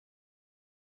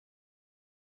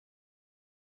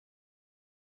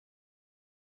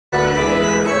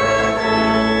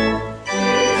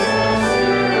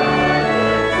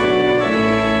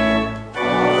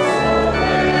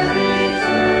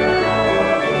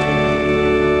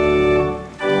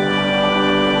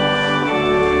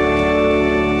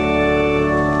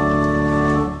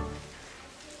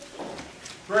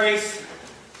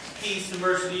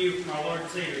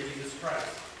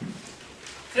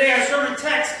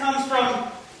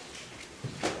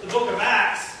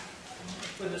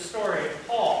with the story of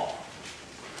Paul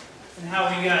and how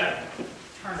he got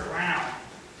turned around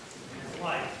in his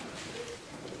life.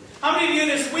 How many of you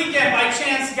this weekend by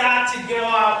chance got to go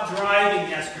out driving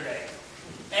yesterday?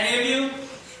 Any of you?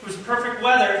 It was perfect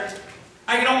weather.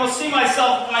 I could almost see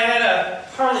myself if I had a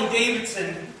Harley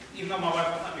Davidson, even though my wife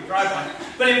won't let me drive one.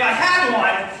 But if I had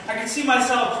one, I could see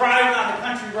myself driving on the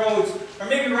country roads, or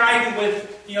maybe riding with,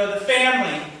 the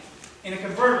family in a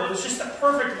convertible. It was just a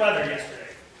perfect weather yesterday.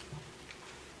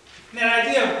 And that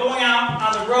idea of going out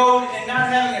on the road and not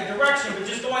having a direction, but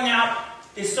just going out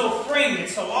is so freeing.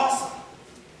 It's so awesome.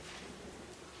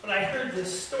 But I heard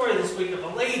this story this week of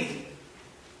a lady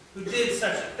who did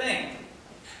such a thing.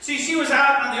 See, she was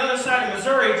out on the other side of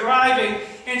Missouri driving,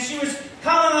 and she was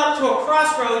coming up to a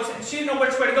crossroads, and she didn't know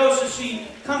which way to go, so she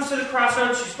comes to the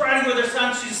crossroads, she's riding with her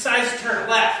son, she decides to turn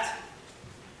left.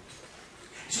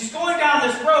 She's going down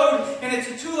this road, and it's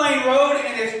a 2-lane road,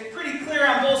 and it's pretty clear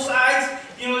on both sides.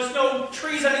 There's no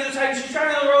trees on either side. She's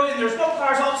driving down the road, and there's no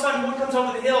cars. All of a sudden, one comes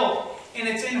over the hill, and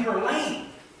it's in her lane.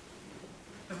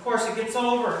 Of course, it gets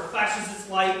over, flashes its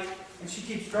light, and she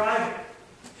keeps driving.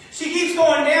 She keeps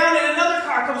going down, and another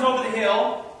car comes over the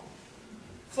hill,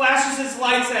 flashes its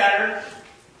lights at her.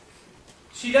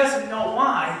 She doesn't know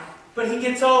why, but he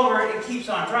gets over and keeps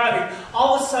on driving.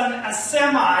 All of a sudden, a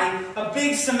semi, a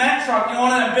big cement truck,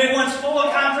 one of the big ones full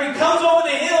of concrete, comes over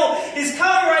the hill, is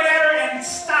coming right at her, and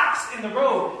stops in the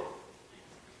road.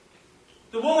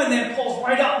 The woman then pulls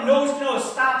right up, nose to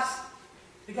nose, stops.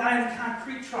 The guy in the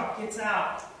concrete truck gets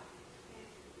out,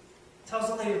 tells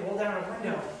the lady to roll down her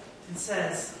window, and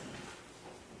says,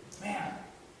 "Ma'am,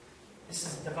 this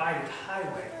is a divided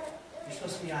highway. You're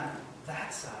supposed to be on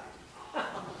that side."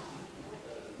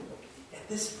 At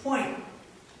this point,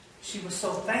 she was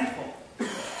so thankful.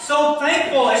 So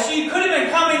thankful as she could have been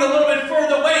coming a little bit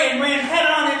further away and ran head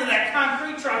on into that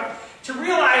concrete truck to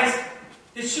realize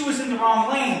that she was in the wrong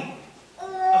lane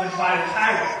of a divided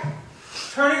highway.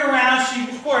 Turning around, she,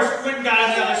 of course, went and got on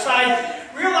the other side,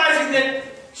 realizing that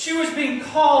she was being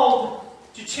called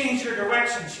to change her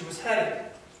direction she was headed.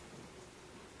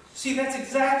 See, that's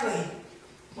exactly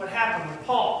what happened with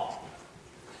Paul.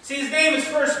 See, his name is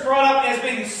first brought up as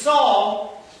being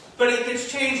Saul, but it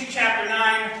gets changed in chapter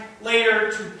 9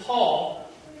 later to Paul.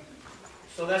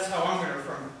 So that's how I'm going to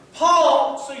refer him.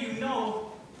 Paul, so you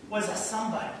know, was a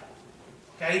somebody.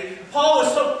 Okay? Paul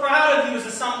was so proud of he was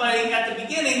a somebody at the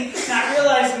beginning, not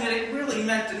realizing that it really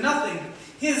meant nothing.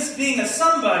 His being a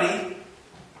somebody,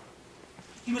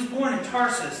 he was born in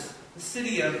Tarsus, the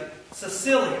city of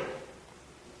Sicilia.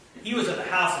 He was of the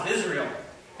house of Israel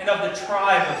and of the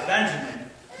tribe of Benjamin,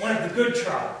 one of the good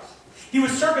tribes. He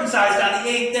was circumcised on the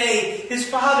 8th day. His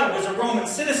father was a Roman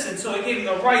citizen, so he gave him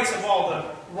the rights of all the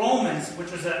Romans,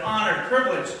 which was an honored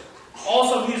privilege.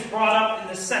 Also, he was brought up in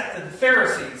the sect of the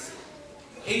Pharisees.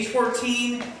 Age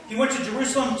 14, he went to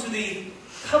Jerusalem to the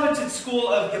coveted school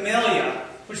of Gamaliel,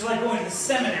 which is like going to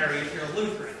seminary if you're a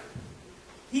Lutheran.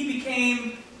 He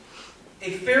became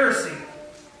a Pharisee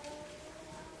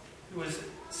who was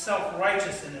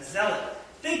self-righteous and a zealot,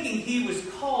 thinking he was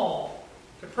called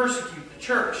to persecute the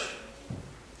church.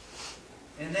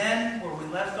 And then, where we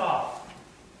left off,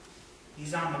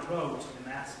 he's on the road to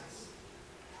Damascus.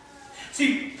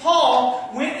 See, Paul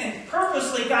went and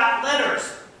purposely got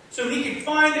letters so he could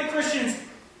find the Christians,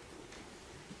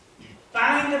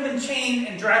 bind them in chain,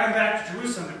 and drag them back to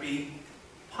Jerusalem to be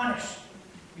punished,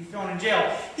 to be thrown in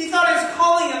jail. He thought his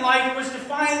calling in life was to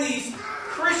find these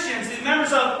Christians, the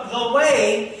members of the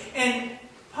way, and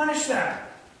punish them.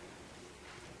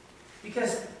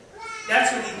 Because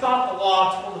that's what he thought the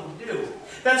law told him to do.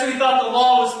 That's what he thought the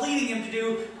law was leading him to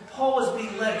do. Paul was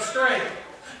being led astray.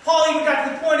 Paul even got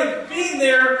to the point of being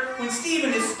there when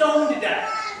Stephen is stoned to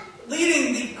death,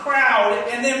 leading the crowd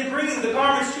and then bringing the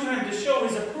garments to him to show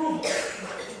his approval.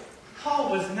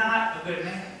 Paul was not a good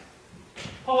man.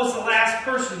 Paul was the last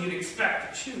person you'd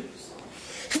expect to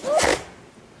choose. But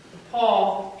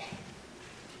Paul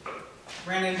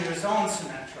ran into his own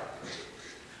cement truck.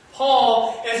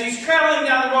 Paul, as he's traveling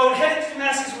down the road, headed to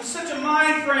Damascus with such a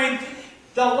mind frame,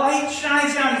 the light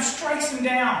shines down and strikes him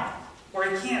down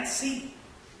where he can't see.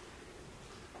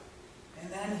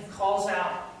 And then he calls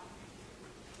out,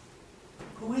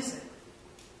 "Who is it?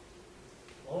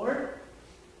 Lord?"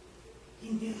 He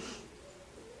knew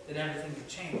that everything had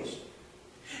changed.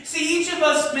 See, each of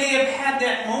us may have had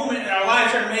that moment in our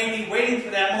lives, or may be waiting for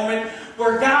that moment,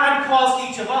 where God calls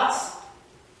each of us.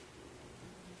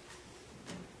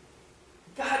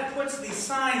 God puts these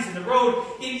signs in the road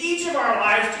in each of our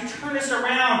lives to turn us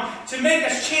around, to make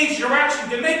us change direction,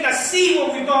 to make us see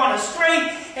where we've gone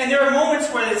astray. And there are moments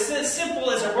where it's as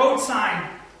simple as a road sign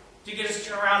to get us to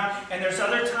turn around. And there's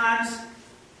other times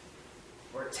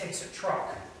or it takes a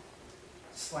truck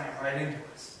to slam right into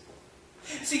us.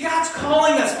 See, God's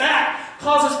calling us back,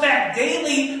 calls us back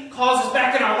daily, calls us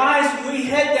back in our lives when we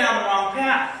head down the wrong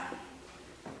path.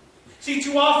 See,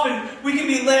 too often we can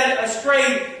be led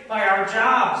astray by our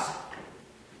jobs,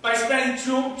 by spending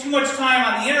too much time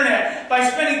on the internet, by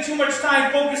spending too much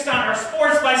time focused on our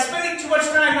sports, by spending too much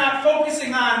time not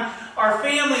focusing on our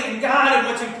family and God and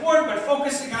what's important, but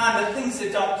focusing on the things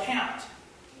that don't count.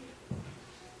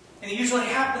 And it usually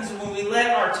happens when we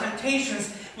let our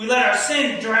temptations, we let our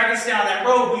sin drag us down that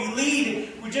road.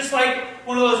 We're just like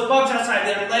one of those bugs outside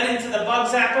that are led into the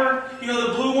bug zapper. You know,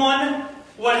 the blue one?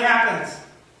 What happens?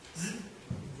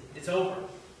 It's over.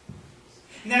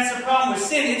 And that's the problem with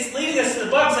sin. It's leading us to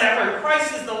the bug zapper.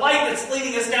 Christ is the light that's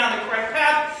leading us down the correct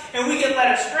path, and we get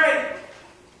led astray.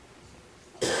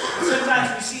 And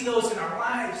sometimes we see those in our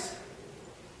lives,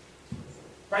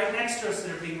 right next to us,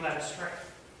 that are being led astray.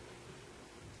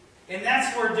 And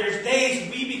that's where there's days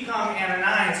we become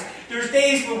Ananias. There's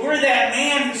days where we're that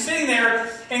man who's sitting there,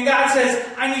 and God says,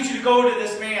 I need you to go to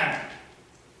this man.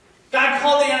 God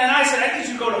called Ananias and said, I need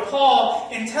you to go to Paul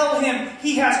and tell him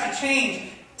he has to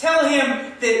change. Tell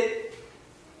him that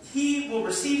he will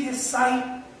receive his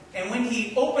sight, and when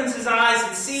he opens his eyes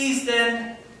and sees,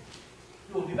 then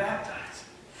he will be baptized.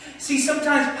 See,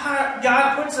 sometimes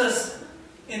God puts us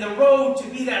in the road to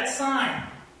be that sign.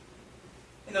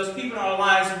 And those people in our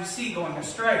lives that we see going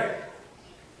astray.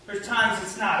 There's times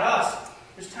it's not us.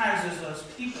 There's times there's those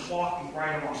people walking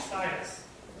right alongside us.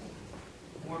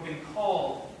 And we're being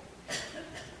called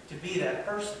to be that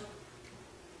person.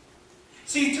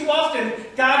 See, too often,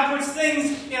 God puts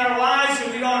things in our lives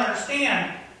that we don't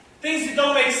understand. Things that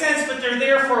don't make sense, but they're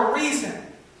there for a reason.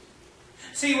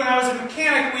 See, when I was a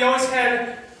mechanic, we always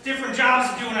had different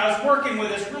jobs to do, and I was working with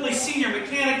this really senior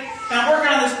mechanic, and I'm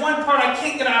working on this one part I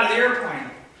can't get out of the airplane.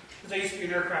 Because I used to be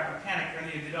an aircraft mechanic, for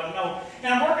any of you that don't know.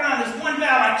 And I'm working on this one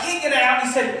valve, I can't get it out. He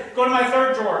said, go to my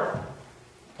third drawer.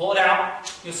 Pull it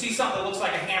out. You'll see something that looks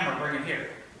like a hammer. Bring it here.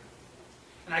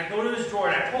 And I go to his drawer,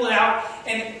 and I pull it out,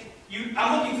 and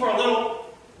I'm looking for a little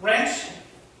wrench,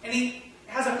 and he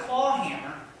has a claw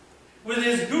hammer with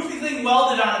this goofy thing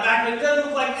welded on the back, but it doesn't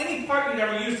look like any part you'd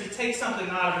ever use to take something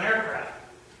out of an aircraft.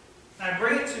 And I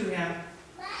bring it to him.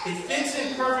 It fits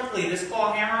in perfectly, this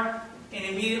claw hammer, and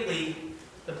immediately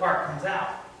the part comes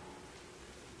out.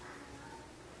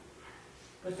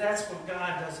 But that's what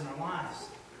God does in our lives.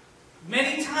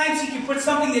 Many times He can put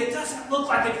something that doesn't look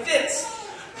like it fits.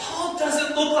 Paul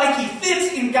doesn't look like he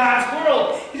fits in God's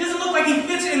world. He doesn't look like he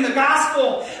fits in the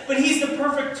gospel, but he's the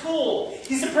perfect tool.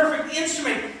 He's the perfect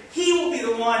instrument. He will be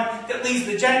the one that leads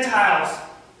the Gentiles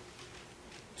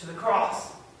to the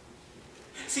cross.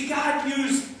 See, God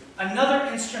used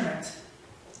another instrument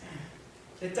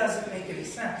that doesn't make any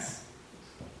sense.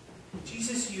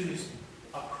 Jesus used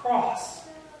a cross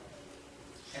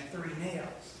and 3 nails.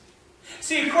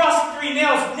 See, a cross and 3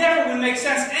 nails never would make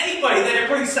sense to anybody that it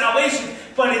brings salvation,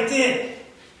 but it did.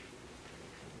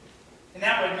 And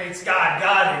that what makes God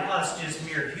God and us just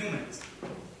mere humans.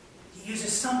 He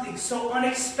uses something so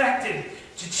unexpected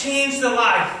to change the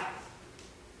life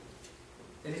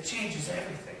that it changes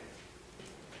everything.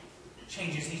 It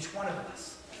changes each one of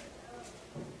us.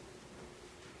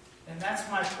 And that's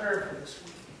my prayer for this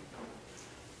week.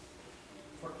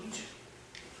 For each of you.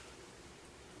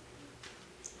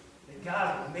 That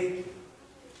God will make you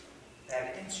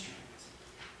that instrument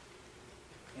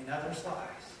in others'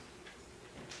 lives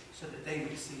so that they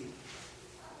may see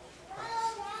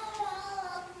Christ.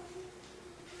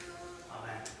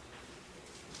 Amen.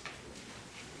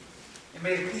 And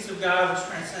may the peace of God, which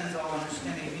transcends all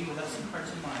understanding, be with us in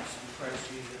hearts and minds through Christ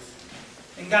Jesus.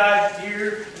 And God,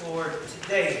 dear Lord,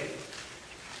 today,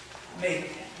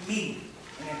 make me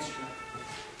an instrument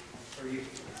for you.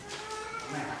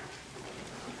 Amen.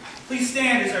 Please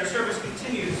stand as our service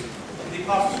continues in the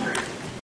Apostles' Creed.